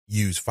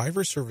Use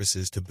Fiverr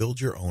services to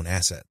build your own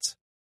assets.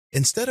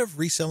 Instead of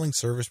reselling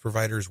service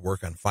providers'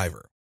 work on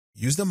Fiverr,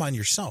 use them on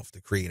yourself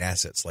to create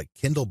assets like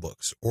Kindle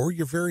books or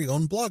your very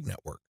own blog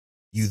network.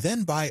 You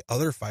then buy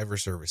other Fiverr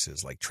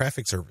services like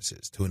traffic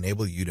services to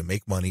enable you to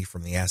make money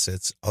from the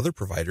assets other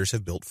providers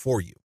have built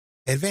for you.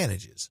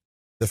 Advantages.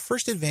 The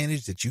first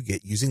advantage that you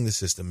get using the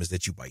system is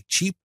that you buy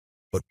cheap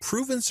but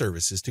proven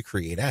services to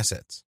create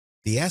assets.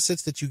 The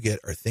assets that you get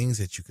are things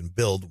that you can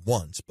build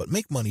once but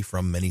make money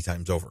from many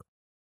times over.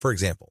 For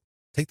example,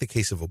 take the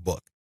case of a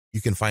book.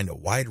 You can find a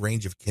wide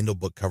range of Kindle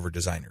book cover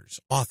designers,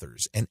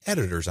 authors, and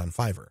editors on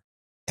Fiverr.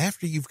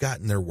 After you've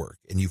gotten their work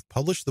and you've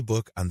published the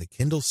book on the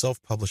Kindle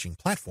self-publishing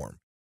platform,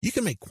 you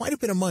can make quite a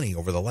bit of money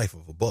over the life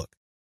of a book.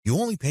 You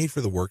only paid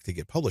for the work to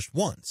get published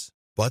once,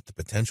 but the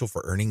potential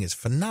for earning is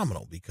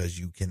phenomenal because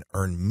you can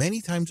earn many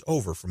times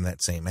over from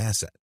that same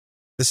asset.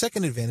 The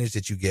second advantage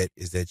that you get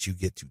is that you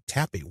get to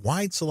tap a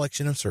wide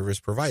selection of service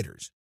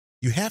providers.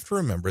 You have to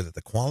remember that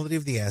the quality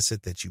of the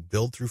asset that you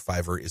build through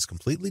Fiverr is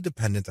completely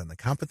dependent on the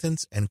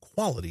competence and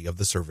quality of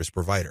the service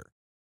provider.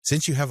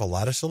 Since you have a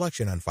lot of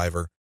selection on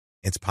Fiverr,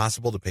 it's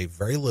possible to pay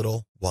very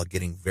little while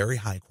getting very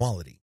high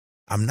quality.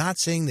 I'm not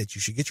saying that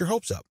you should get your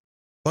hopes up,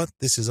 but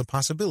this is a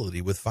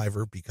possibility with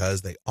Fiverr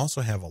because they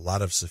also have a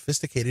lot of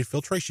sophisticated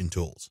filtration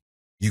tools.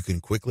 You can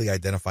quickly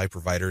identify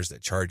providers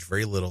that charge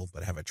very little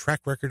but have a track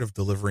record of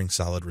delivering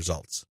solid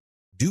results.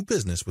 Do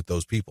business with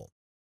those people.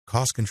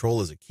 Cost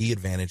control is a key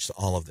advantage to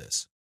all of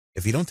this.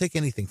 If you don't take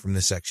anything from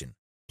this section,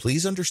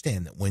 please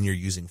understand that when you're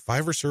using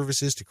Fiverr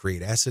services to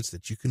create assets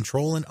that you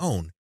control and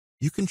own,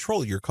 you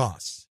control your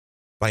costs.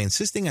 By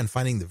insisting on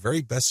finding the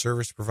very best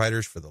service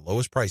providers for the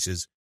lowest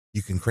prices,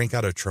 you can crank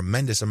out a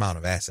tremendous amount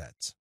of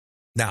assets.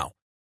 Now,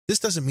 this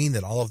doesn't mean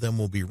that all of them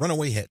will be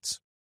runaway hits.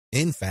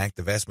 In fact,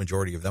 the vast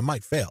majority of them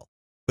might fail.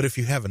 But if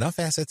you have enough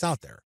assets out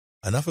there,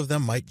 enough of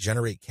them might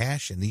generate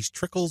cash, and these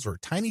trickles or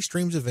tiny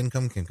streams of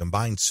income can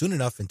combine soon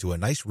enough into a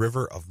nice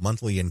river of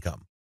monthly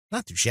income.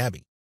 Not too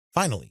shabby.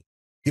 Finally,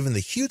 given the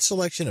huge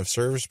selection of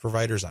service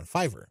providers on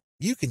Fiverr,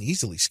 you can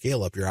easily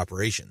scale up your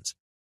operations.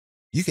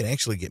 You can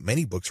actually get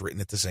many books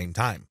written at the same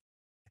time.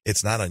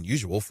 It's not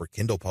unusual for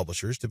Kindle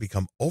publishers to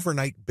become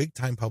overnight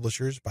big-time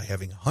publishers by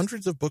having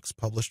hundreds of books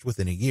published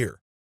within a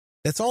year.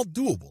 That's all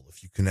doable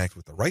if you connect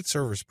with the right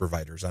service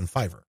providers on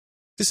Fiverr.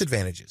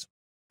 Disadvantages.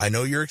 I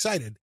know you're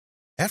excited.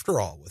 After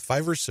all, with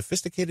Fiverr's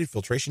sophisticated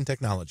filtration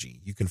technology,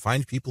 you can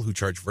find people who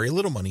charge very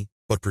little money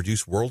but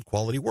produce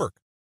world-quality work.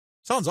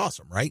 Sounds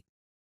awesome, right?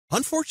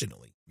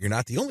 Unfortunately, you're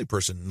not the only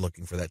person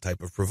looking for that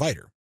type of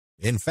provider.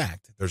 In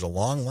fact, there's a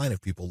long line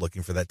of people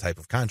looking for that type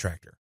of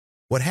contractor.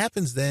 What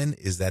happens then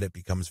is that it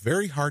becomes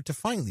very hard to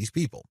find these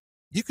people.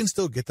 You can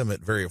still get them at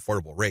very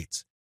affordable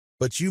rates,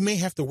 but you may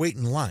have to wait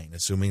in line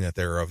assuming that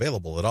they're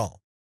available at all.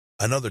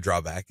 Another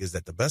drawback is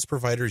that the best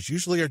providers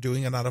usually are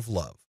doing it out of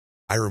love.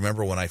 I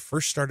remember when I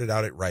first started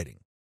out at writing,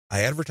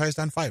 I advertised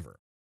on Fiverr.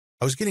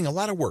 I was getting a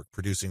lot of work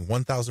producing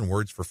 1,000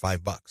 words for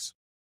 $5.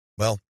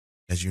 Well,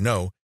 as you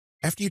know,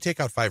 after you take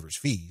out Fiverr's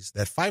fees,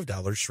 that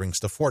 $5 shrinks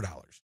to $4.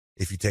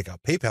 If you take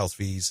out PayPal's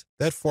fees,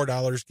 that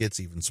 $4 gets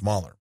even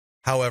smaller.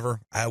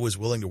 However, I was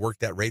willing to work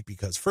that rate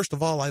because, first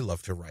of all, I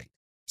love to write.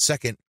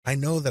 Second, I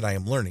know that I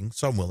am learning,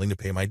 so I'm willing to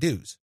pay my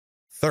dues.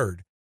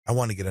 Third, I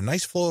want to get a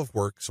nice flow of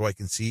work so I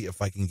can see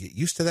if I can get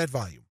used to that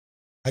volume.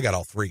 I got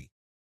all three.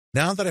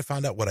 Now that I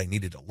found out what I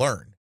needed to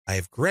learn, I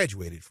have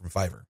graduated from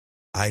Fiverr.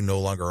 I no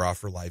longer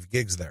offer live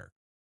gigs there.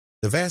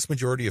 The vast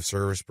majority of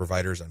service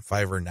providers on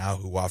Fiverr now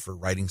who offer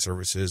writing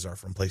services are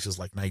from places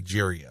like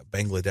Nigeria,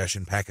 Bangladesh,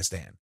 and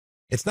Pakistan.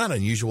 It's not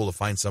unusual to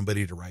find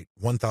somebody to write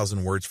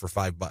 1,000 words for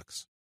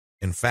 $5.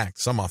 In fact,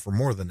 some offer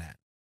more than that.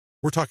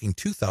 We're talking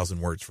 2,000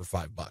 words for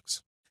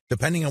 $5.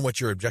 Depending on what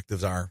your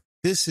objectives are,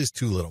 this is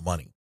too little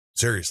money.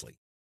 Seriously.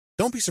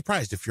 Don't be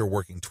surprised if you're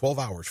working 12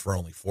 hours for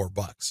only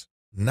 $4.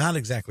 Not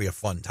exactly a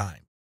fun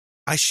time.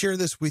 I share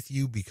this with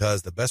you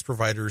because the best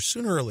providers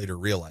sooner or later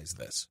realize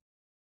this.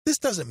 This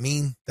doesn't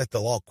mean that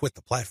they'll all quit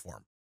the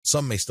platform.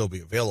 Some may still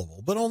be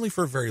available, but only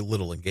for very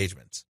little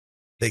engagements.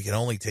 They can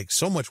only take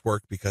so much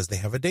work because they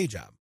have a day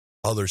job.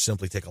 Others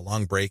simply take a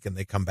long break and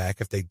they come back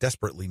if they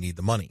desperately need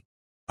the money.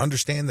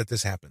 Understand that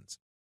this happens.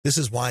 This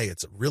is why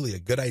it's really a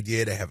good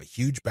idea to have a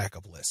huge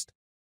backup list.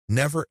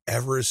 Never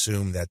ever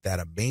assume that that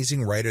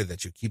amazing writer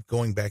that you keep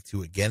going back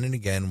to again and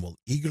again will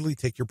eagerly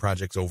take your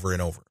projects over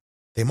and over.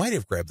 They might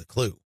have grabbed the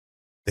clue.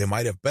 They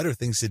might have better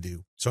things to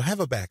do, so have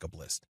a backup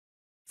list.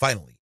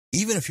 Finally,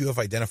 even if you have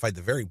identified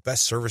the very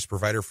best service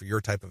provider for your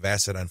type of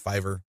asset on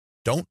Fiverr,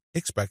 don't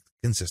expect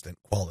consistent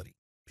quality.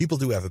 People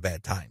do have a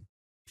bad time.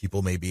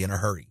 People may be in a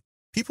hurry.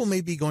 People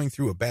may be going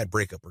through a bad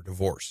breakup or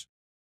divorce.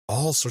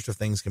 All sorts of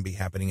things can be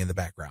happening in the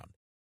background.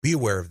 Be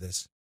aware of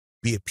this.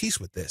 Be at peace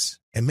with this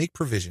and make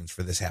provisions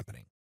for this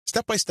happening.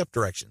 Step-by-step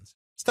directions.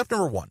 Step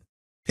number 1,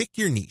 pick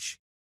your niche.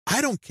 I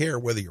don't care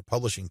whether you're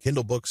publishing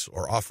Kindle books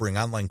or offering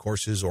online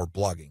courses or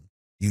blogging.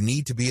 You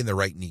need to be in the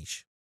right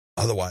niche.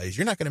 Otherwise,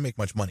 you're not going to make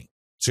much money.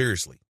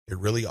 Seriously, it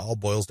really all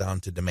boils down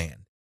to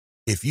demand.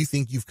 If you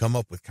think you've come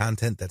up with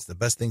content that's the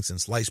best thing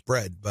since sliced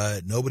bread,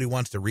 but nobody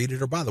wants to read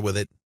it or bother with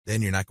it,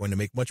 Then you're not going to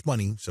make much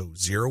money, so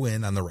zero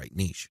in on the right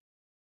niche.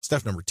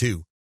 Step number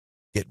 2,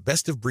 get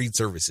best-of-breed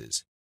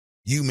services.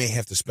 You may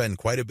have to spend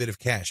quite a bit of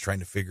cash trying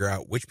to figure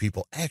out which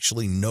people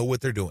actually know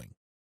what they're doing.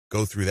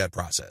 Go through that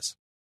process.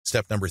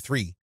 Step number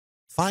 3,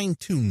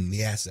 fine-tune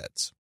the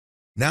assets.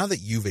 Now that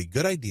you've a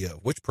good idea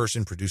of which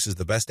person produces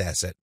the best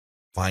asset,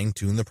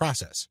 fine-tune the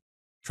process.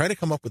 Try to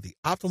come up with the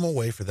optimal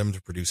way for them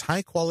to produce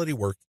high-quality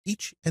work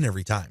each and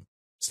every time.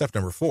 Step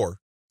number 4,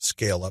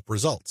 scale up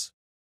results.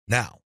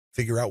 Now,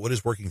 figure out what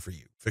is working for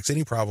you, fix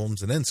any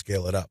problems, and then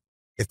scale it up.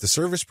 If the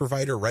service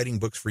provider writing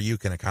books for you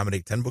can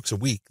accommodate 10 books a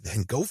week,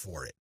 then go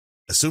for it.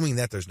 Assuming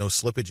that there's no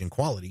slippage in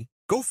quality,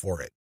 go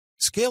for it.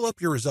 Scale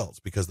up your results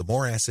because the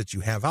more assets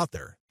you have out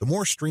there, the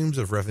more streams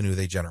of revenue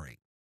they generate.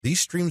 These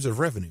streams of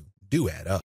revenue do add up.